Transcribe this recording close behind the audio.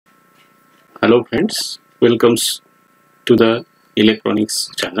Hello friends, welcomes to the electronics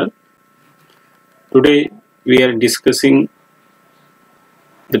channel. Today we are discussing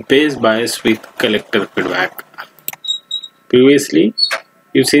the base bias with collector feedback. Previously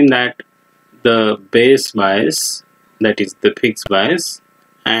you've seen that the base bias, that is the fixed bias,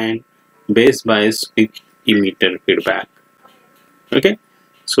 and base bias with emitter feedback. Okay,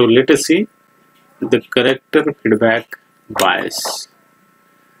 so let us see the collector feedback bias.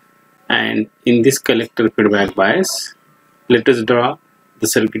 And in this collector feedback bias, let us draw the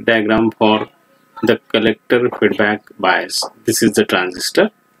circuit diagram for the collector feedback bias. This is the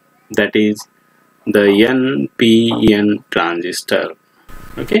transistor, that is the NPN transistor.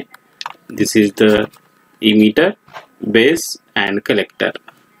 Okay, this is the emitter, base and collector.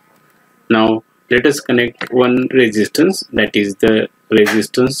 Now let us connect one resistance, that is the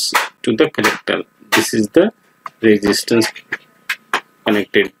resistance to the collector. This is the resistance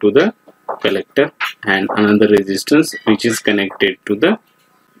connected to the collector, and another resistance which is connected to the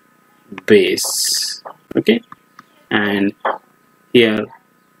base. Okay, and here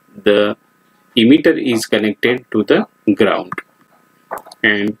the emitter is connected to the ground,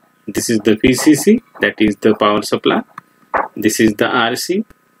 and this is the VCC, that is the power supply. This is the RC,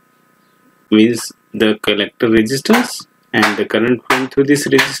 means the collector resistance, and the current flowing through this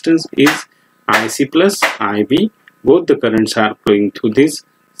resistance is IC plus IB. Both the currents are flowing through these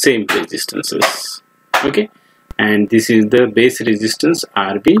same resistances. Okay, and this is the base resistance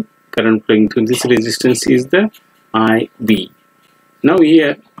RB. Current flowing through this resistance is the IB. Now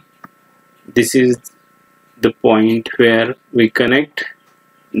here, this is the point where we connect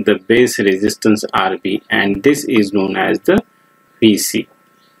the base resistance RB, and this is known as the VC.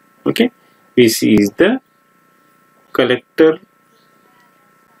 Okay, VC is the collector.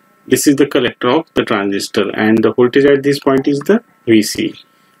 This is the collector of the transistor, and the voltage at this point is the VC,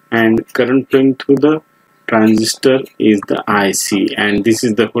 and current flowing through the transistor is the IC, and this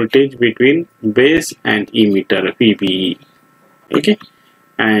is the voltage between base and emitter, VBE. Okay,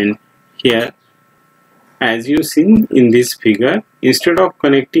 and here, as you seen in this figure, instead of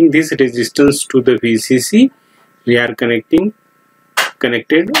connecting this resistance to the VCC, we are connected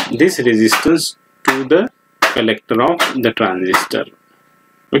this resistance to the collector of the transistor.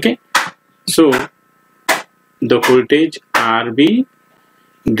 Okay, so the voltage RB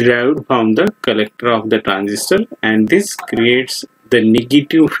derived from the collector of the transistor, and this creates the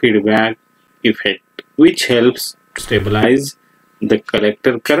negative feedback effect, which helps to stabilize the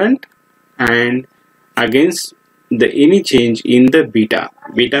collector current and against any change in the beta.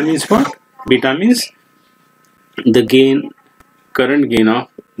 Beta means what? Beta means the current gain of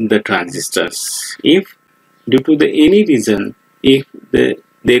the transistors. If due to any reason, if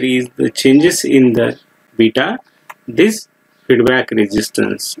there is the changes in the beta, this feedback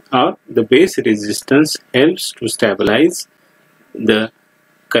resistance or the base resistance helps to stabilize the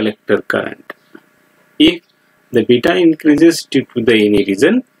collector current. If the beta increases due to any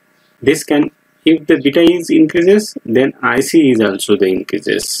reason, if the beta is increases, then IC is also the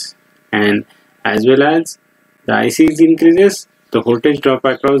increases, and as well as the IC is increases, the voltage drop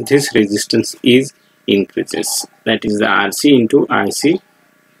across this resistance is increases, that is the RC into IC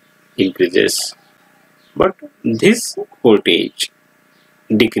increases, but this voltage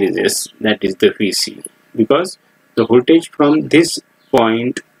decreases, that is the VC, because the voltage from this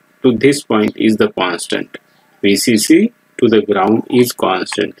point to this point is the constant. VCC to the ground is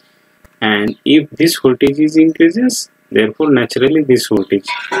constant, and if this voltage is increases, therefore naturally this voltage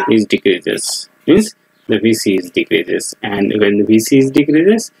is decreases, means the VC is decreases, and when the VC is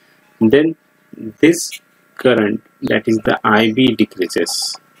decreases, then this current, that is the IB,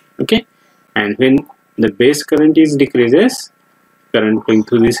 decreases. Okay, and when the base current is decreases, current going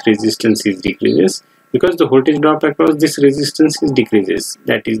through this resistance is decreases, because the voltage drop across this resistance is decreases,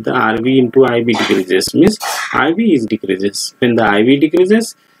 that is the RB into IB decreases, means IB is decreases. When the IB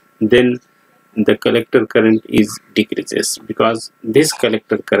decreases, then the collector current is decreases, because this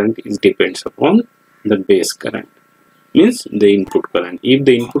collector current is depends upon the base current, means the input current. If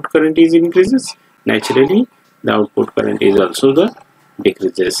the input current is increases, naturally the output current is also the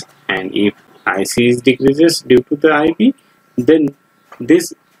decreases, and if IC is decreases due to the IB, then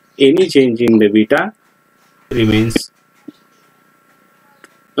this any change in the beta remains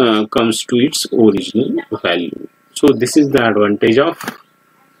comes to its original value. So this is the advantage of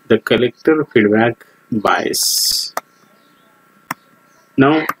the collector feedback bias.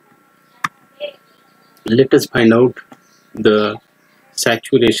 Now let us find out the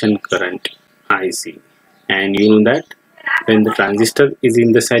saturation current, IC, and you know that when the transistor is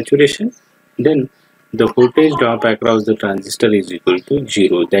in the saturation, then the voltage drop across the transistor is equal to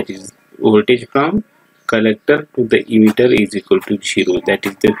 0, that is voltage from collector to the emitter is equal to 0, that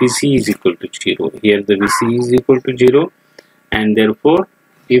is the VC is equal to 0. Here the VC is equal to 0, and therefore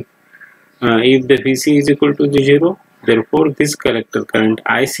if the VC is equal to 0, therefore this collector current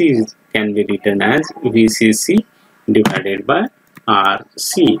IC can be written as VCC divided by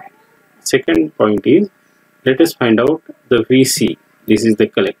RC. Second point is, let us find out the VC. This is the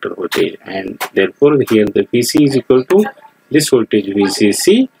collector voltage, and therefore here the VC is equal to this voltage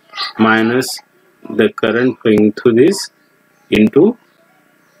VCC minus the current flowing through this into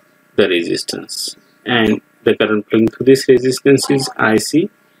the resistance, and the current flowing through this resistance is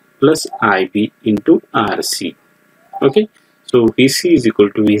IC plus IB into RC. Okay, so VC is equal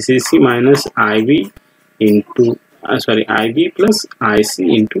to VCC minus IB into IB plus IC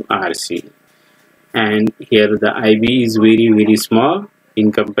into RC, and here the IB is very small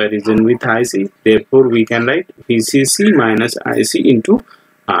in comparison with IC, therefore we can write VCC minus IC into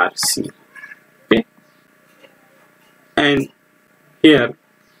RC. Okay, and here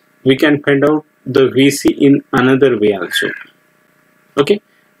we can find out the VC in another way also. Okay,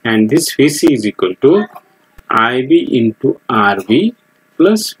 and this VC is equal to IB into RB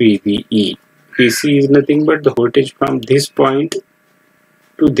plus VBE. VC is nothing but the voltage from this point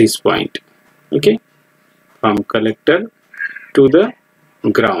to this point. Okay, from collector to the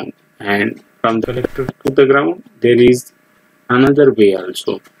ground, and from the collector to the ground there is another way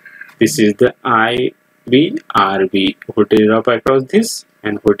also. This is the IB RB, voltage drop across this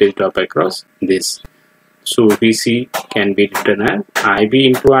and voltage drop across this. So VC can be written as IB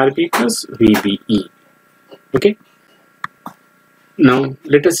into RB plus VBE. Okay, now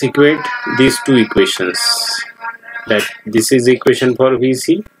let us equate these two equations, that this is equation for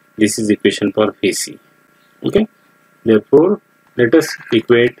VC, this is equation for VC. Okay, therefore let us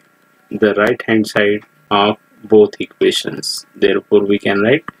equate the right hand side of both equations. Therefore we can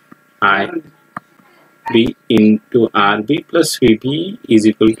write IB into RB plus VB is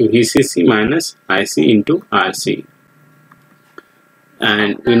equal to VCC minus IC into RC,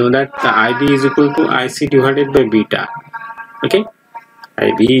 and we know that the IB is equal to IC divided by beta. Okay,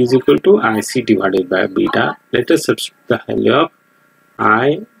 IB is equal to IC divided by beta. Let us substitute the value of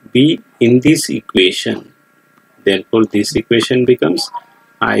IB in this equation. Therefore this equation becomes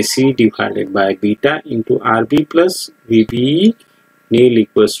IC divided by beta into RB plus VBE nil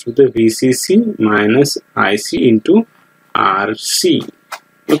equals to the VCC minus IC into RC.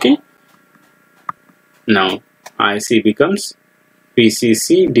 Okay, now IC becomes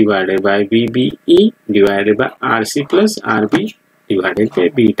VCC divided by VBE divided by RC plus RB divided by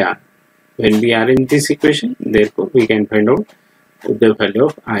beta. When we are in this equation, therefore we can find out the value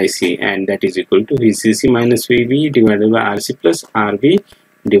of IC, and that is equal to VCC minus VBE divided by RC plus RB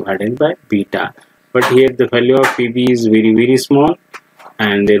divided by beta. But here the value of VB is very small,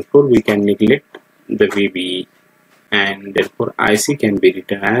 and therefore we can neglect the VBE, and therefore IC can be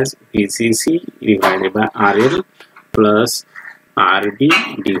written as VCC divided by RL plus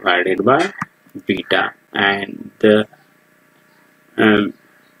RB divided by beta, and the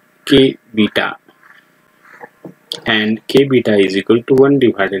K beta, and K beta is equal to 1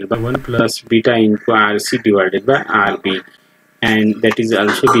 divided by 1 plus beta into RC divided by RB, and that is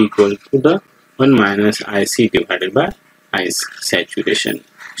also be equal to the 1 minus IC divided by IC saturation.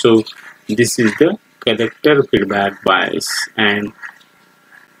 So this is the collector feedback bias, and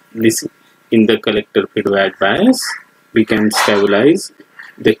this in the collector feedback bias we can stabilize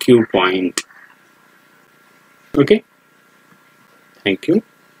the Q point. Okay, thank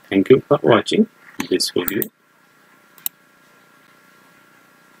you for watching this video.